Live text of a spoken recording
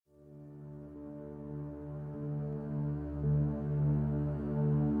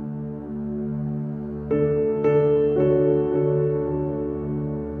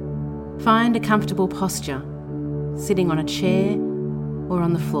Find a comfortable posture, sitting on a chair or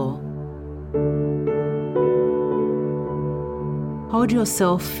on the floor. Hold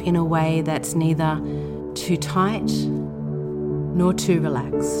yourself in a way that's neither too tight nor too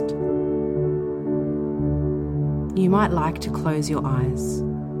relaxed. You might like to close your eyes.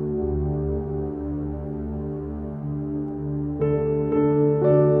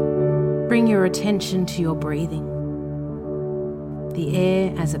 Bring your attention to your breathing, the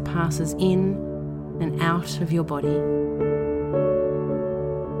air as it passes in and out of your body.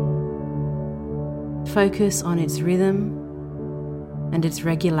 Focus on its rhythm and its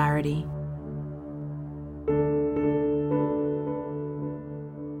regularity.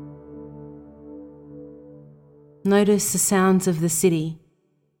 Notice the sounds of the city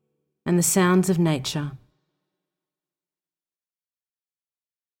and the sounds of nature.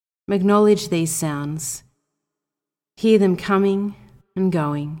 Acknowledge these sounds. Hear them coming and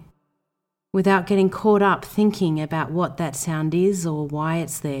going, without getting caught up thinking about what that sound is or why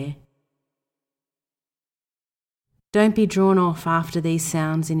it's there. Don't be drawn off after these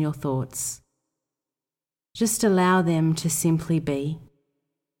sounds in your thoughts. Just allow them to simply be.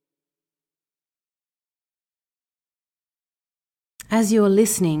 As you're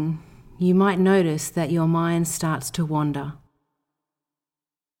listening, you might notice that your mind starts to wander.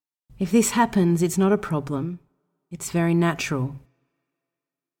 If this happens, it's not a problem. It's very natural.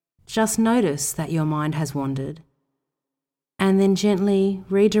 Just notice that your mind has wandered, and then gently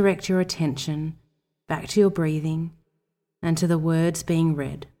redirect your attention back to your breathing and to the words being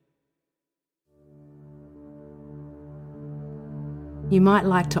read. You might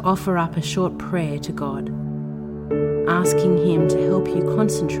like to offer up a short prayer to God, asking Him to help you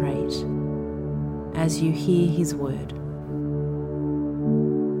concentrate as you hear His word.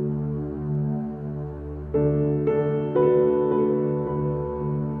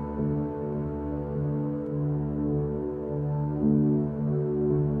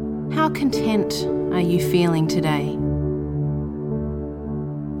 How content are you feeling today?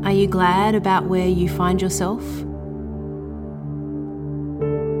 Are you glad about where you find yourself?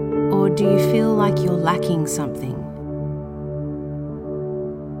 Or do you feel like you're lacking something?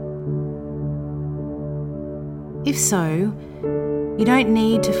 If so, you don't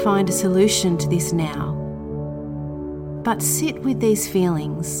need to find a solution to this now, but sit with these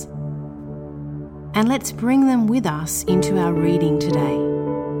feelings and let's bring them with us into our reading today.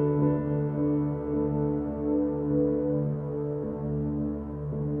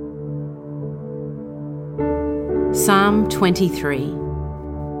 Psalm 23.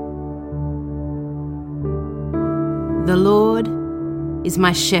 The Lord is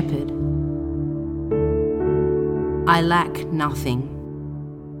my shepherd. I lack nothing.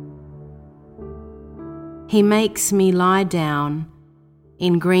 He makes me lie down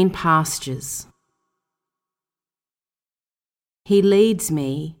in green pastures. He leads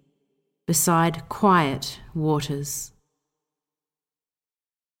me beside quiet waters.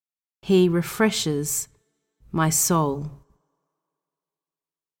 He refreshes my soul.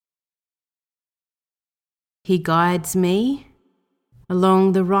 He guides me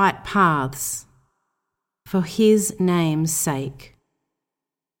along the right paths for His name's sake.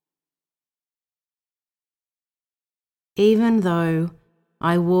 Even though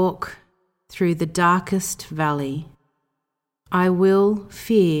I walk through the darkest valley, I will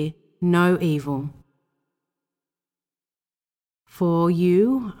fear no evil. For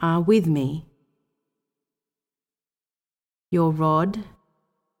you are with me. Your rod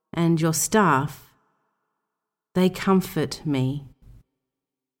and your staff, they comfort me.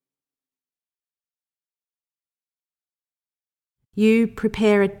 You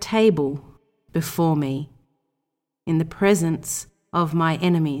prepare a table before me in the presence of my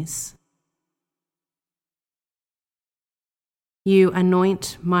enemies. You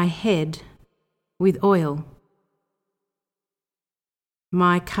anoint my head with oil.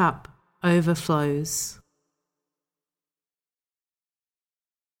 My cup overflows.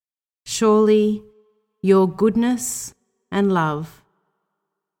 Surely your goodness and love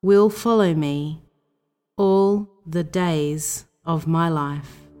will follow me all the days of my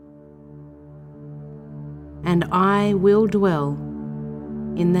life, and I will dwell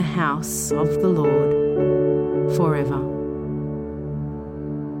in the house of the Lord forever.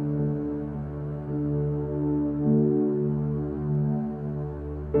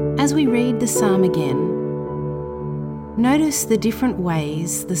 As we read the psalm again, notice the different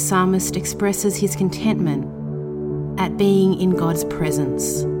ways the psalmist expresses his contentment at being in God's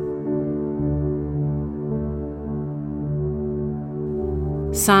presence.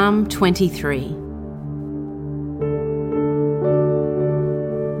 Psalm 23.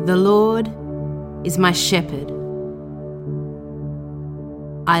 The Lord is my shepherd.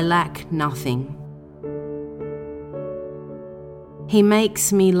 I lack nothing. He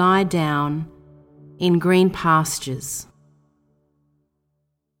makes me lie down in green pastures.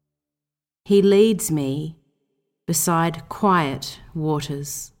 He leads me beside quiet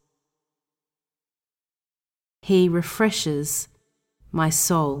waters. He refreshes my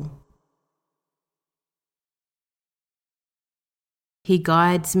soul. He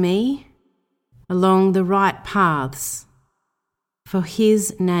guides me along the right paths for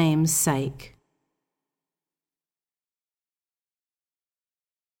His name's sake.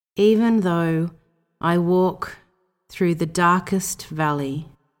 Even though I walk through the darkest valley,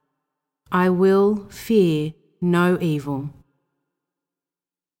 I will fear no evil.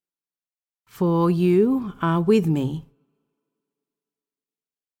 For You are with me.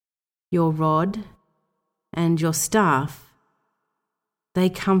 Your rod and Your staff, they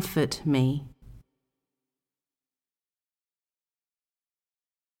comfort me.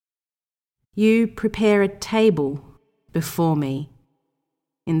 You prepare a table before me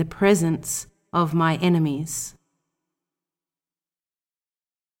in the presence of my enemies.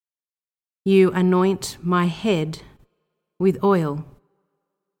 You anoint my head with oil.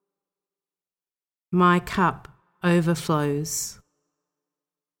 My cup overflows.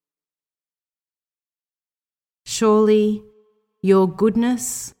 Surely Your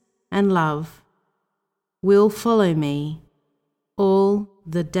goodness and love will follow me all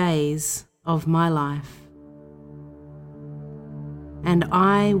the days of my life, and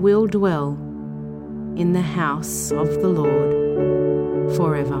I will dwell in the house of the Lord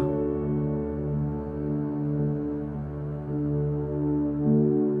forever.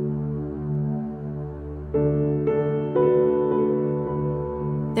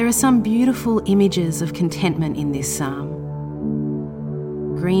 There are some beautiful images of contentment in this psalm.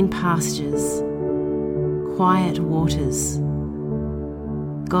 Green pastures, quiet waters,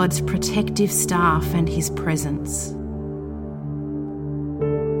 God's protective staff and His presence.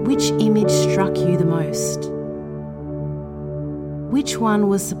 Which image struck you the most? Which one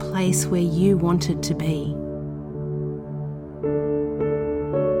was the place where you wanted to be?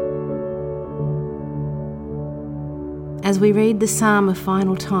 As we read the psalm a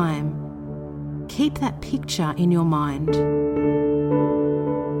final time, keep that picture in your mind.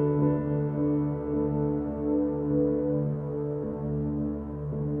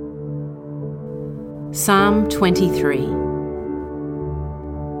 Psalm 23.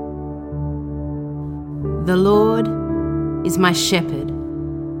 The Lord is my shepherd.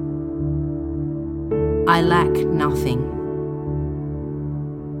 I lack nothing.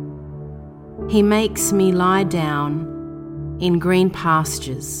 He makes me lie down in green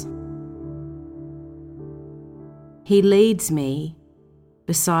pastures. He leads me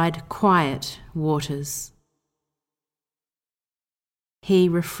beside quiet waters. He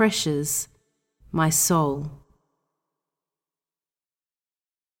refreshes my soul.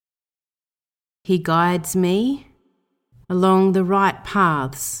 He guides me along the right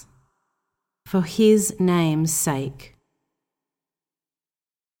paths for His name's sake.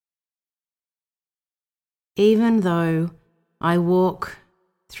 Even though I walk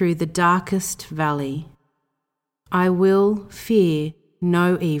through the darkest valley, I will fear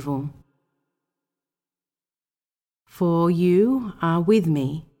no evil. For You are with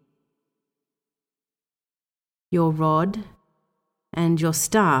me. Your rod and Your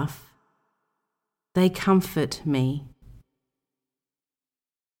staff, they comfort me.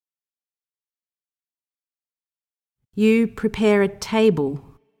 You prepare a table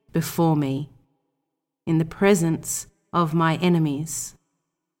before me in the presence of my enemies.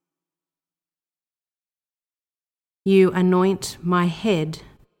 You anoint my head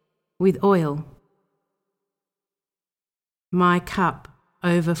with oil. My cup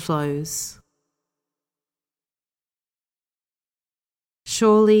overflows.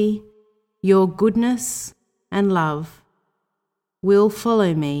 Surely Your goodness and love will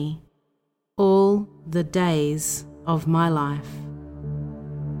follow me all the days of my life,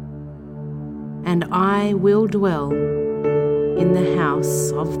 and I will dwell in the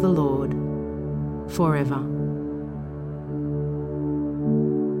house of the Lord forever.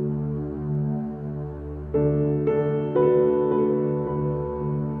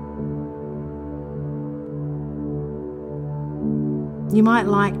 You might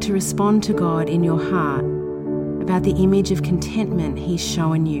like to respond to God in your heart about the image of contentment He's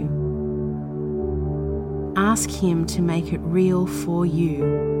shown you. Ask Him to make it real for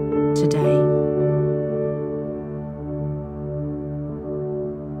you today.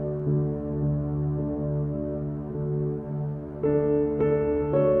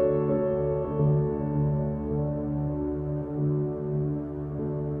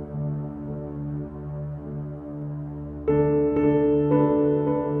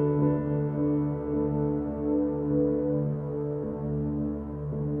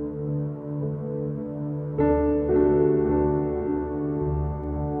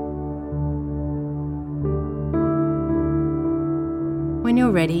 When you're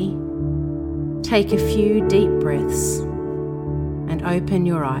ready, take a few deep breaths and open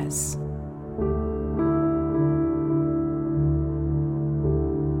your eyes.